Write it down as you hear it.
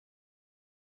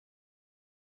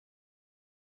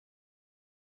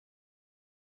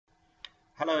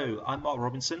Hello, I'm Mark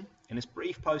Robinson. In this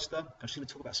brief poster, I'm just going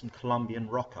to talk about some Colombian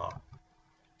rock art.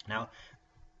 Now,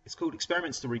 it's called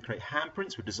Experiments to Recreate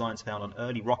Handprints with Designs Found on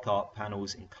Early Rock Art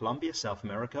Panels in Colombia, South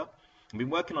America. I've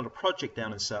been working on a project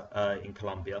down in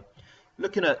Colombia,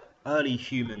 looking at early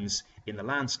humans in the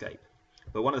landscape.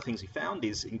 But one of the things we found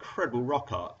is incredible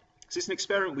rock art. So it's an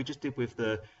experiment we just did with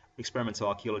the experimental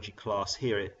archaeology class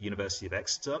here at University of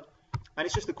Exeter. And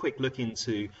it's just a quick look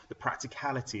into the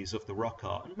practicalities of the rock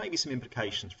art and maybe some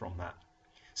implications from that.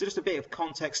 So just a bit of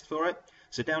context for it.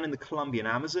 So down in the Colombian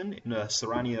Amazon, in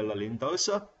Serranía La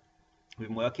Lindosa,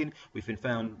 we've been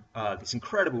found these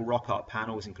incredible rock art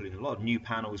panels, including a lot of new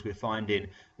panels we're finding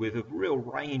with a real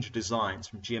range of designs,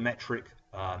 from geometric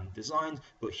designs,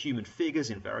 but human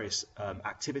figures in various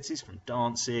activities, from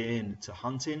dancing to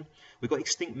hunting. We've got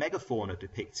extinct megafauna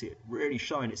depicted, really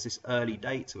showing it's this early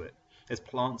date to it. There's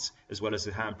plants as well as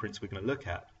the handprints we're going to look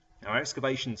at. Now, our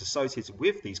excavations associated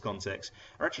with these contexts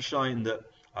are actually showing that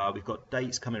we've got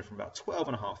dates coming from about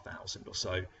 12,500 or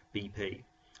so BP.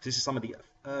 So this is some of the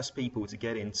first people to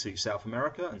get into South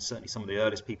America and certainly some of the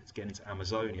earliest people to get into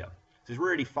Amazonia. So it's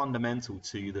really fundamental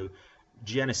to the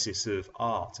genesis of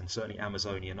art and certainly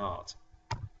Amazonian art.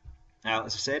 Now,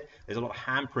 as I said, there's a lot of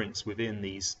handprints within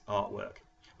these artwork.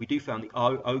 We do find the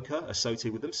ochre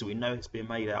associated with them, so we know it's being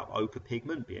made out of ochre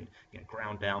pigment, being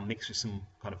ground down, mixed with some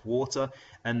kind of water,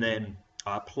 and then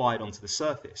applied onto the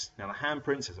surface. Now, the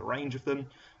handprints, there's a range of them,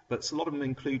 but a lot of them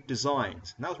include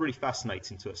designs. And that was really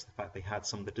fascinating to us, the fact they had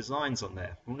some of the designs on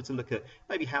there. We wanted to look at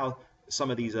maybe how some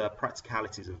of these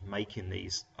practicalities of making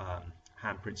these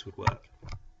handprints would work.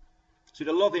 So we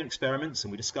did a lot of experiments,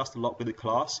 and we discussed a lot with the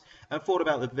class, and thought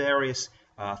about the various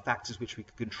factors which we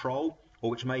could control, or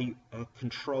which may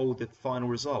control the final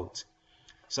result.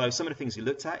 So some of the things we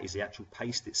looked at is the actual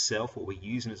paste itself, what we're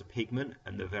using as a pigment,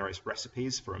 and the various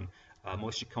recipes from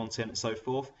moisture content and so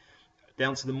forth,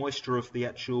 down to the moisture of the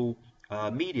actual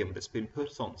medium that's been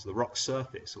put onto the rock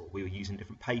surface, or we were using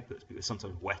different papers. We would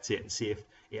sometimes wet it and see if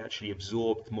it actually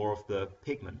absorbed more of the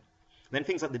pigment. And then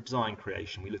things like the design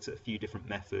creation, we looked at a few different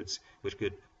methods which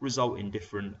could result in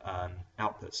different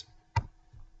outputs.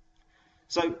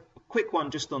 So a quick one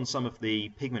just on some of the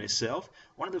pigment itself.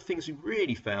 One of the things we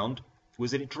really found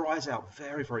was that it dries out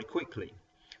very, very quickly.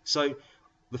 So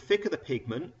the thicker the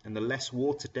pigment and the less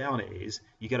watered down it is,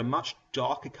 you get a much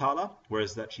darker color,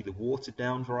 whereas actually the watered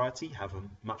down variety have a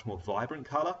much more vibrant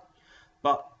color.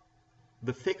 But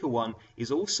the thicker one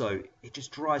is also, it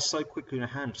just dries so quickly in your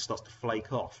hand, it starts to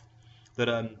flake off,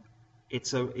 that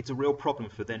it's a real problem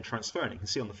for then transferring. You can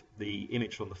see on the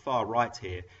image on the far right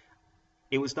here,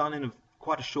 it was done in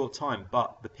quite a short time,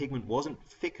 but the pigment wasn't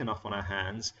thick enough on our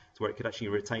hands to where it could actually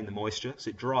retain the moisture,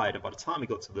 so it dried, and by the time we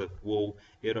got to the wall,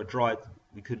 it had dried,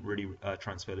 we couldn't really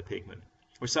transfer the pigment.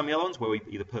 With some of the other ones where we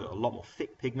either put a lot more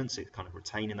thick pigments, so it's kind of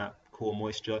retaining that core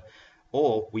moisture,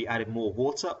 or we added more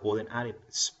water, or then added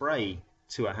spray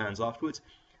to our hands afterwards,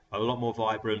 a lot more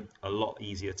vibrant, a lot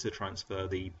easier to transfer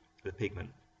the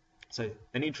pigment. So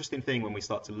an interesting thing when we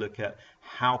start to look at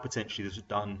how potentially this was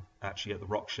done actually at the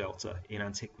rock shelter in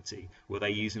antiquity, were they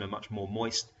using a much more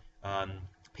moist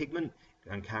pigment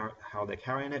and how they're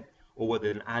carrying it, or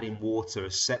whether they're adding water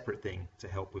as a separate thing to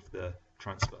help with the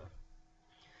transfer.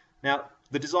 Now,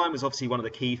 the design was obviously one of the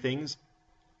key things,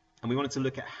 and we wanted to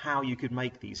look at how you could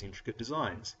make these intricate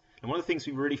designs. And one of the things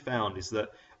we really found is that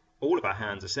all of our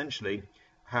hands essentially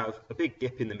have a big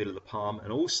dip in the middle of the palm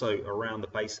and also around the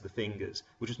base of the fingers,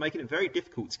 which was making it very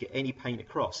difficult to get any paint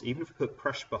across. Even if we put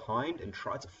pressure behind and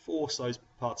tried to force those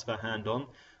parts of our hand on,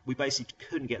 we basically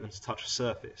couldn't get them to touch the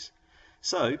surface.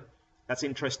 So that's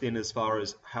interesting as far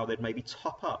as how they'd maybe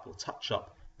top up or touch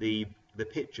up the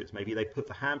pictures. Maybe they put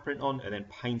the handprint on and then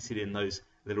painted in those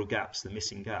little gaps, the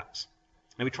missing gaps.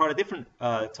 Now we tried a different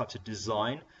types of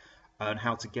design and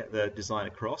how to get the design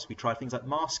across. We tried things like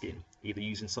masking, either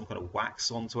using some kind of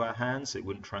wax onto our hands so it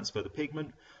wouldn't transfer the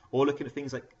pigment, or looking at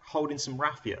things like holding some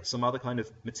raffia, some other kind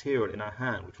of material in our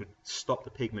hand which would stop the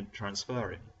pigment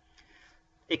transferring.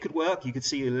 It could work. You could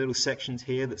see the little sections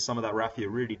here that some of that raffia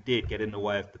really did get in the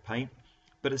way of the paint,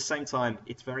 but at the same time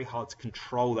it's very hard to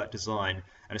control that design,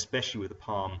 and especially with the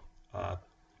palm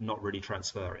not really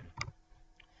transferring.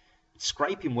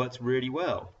 Scraping works really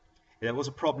well. There was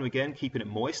a problem again keeping it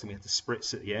moist, and we had to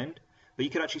spritz at the end, but you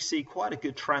could actually see quite a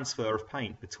good transfer of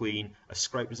paint between a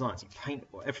scrape design. So you paint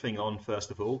everything on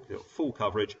first of all, full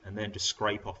coverage, and then just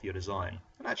scrape off your design.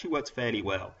 And it actually worked fairly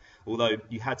well, although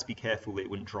you had to be careful that it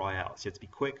wouldn't dry out, so you had to be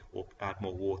quick or add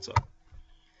more water.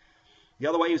 The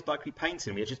other way was directly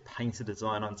painting. We had just painted the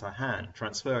design onto our hand,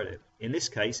 transferred it. In this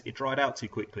case, it dried out too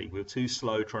quickly. We were too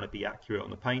slow trying to be accurate on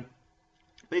the paint,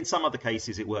 but in some other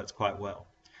cases it worked quite well.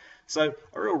 So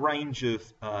a real range of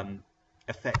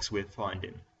effects we're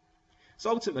finding. So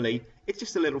ultimately, it's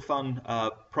just a little fun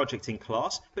project in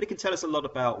class, but it can tell us a lot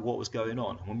about what was going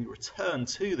on. When we return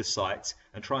to the site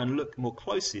and try and look more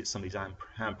closely at some of these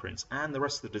handprints and the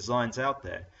rest of the designs out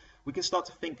there, we can start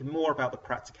to think more about the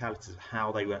practicalities of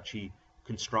how they actually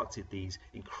constructed these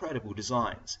incredible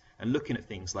designs, and looking at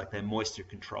things like their moisture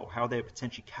control, how they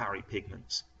potentially carry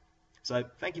pigments. So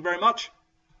thank you very much.